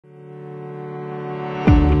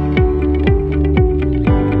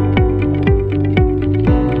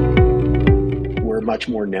much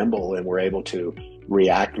more nimble, and we're able to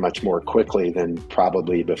react much more quickly than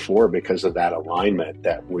probably before because of that alignment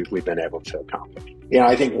that we've been able to accomplish.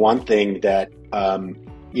 I think one thing that,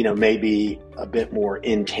 may be a bit more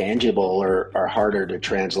intangible or harder to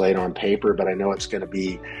translate on paper, but I know it's going to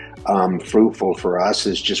be fruitful for us,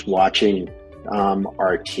 is just watching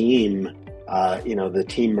our team, the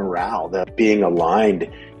team morale. That being aligned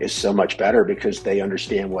is so much better because they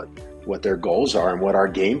understand what their goals are and what our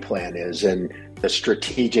game plan is, and the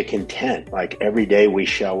strategic intent. Like every day we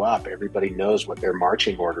show up, everybody knows what their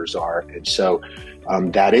marching orders are. And so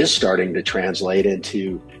that is starting to translate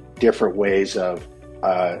into different ways of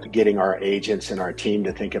getting our agents and our team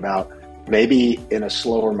to think about, maybe in a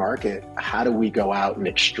slower market, how do we go out and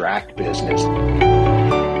extract business?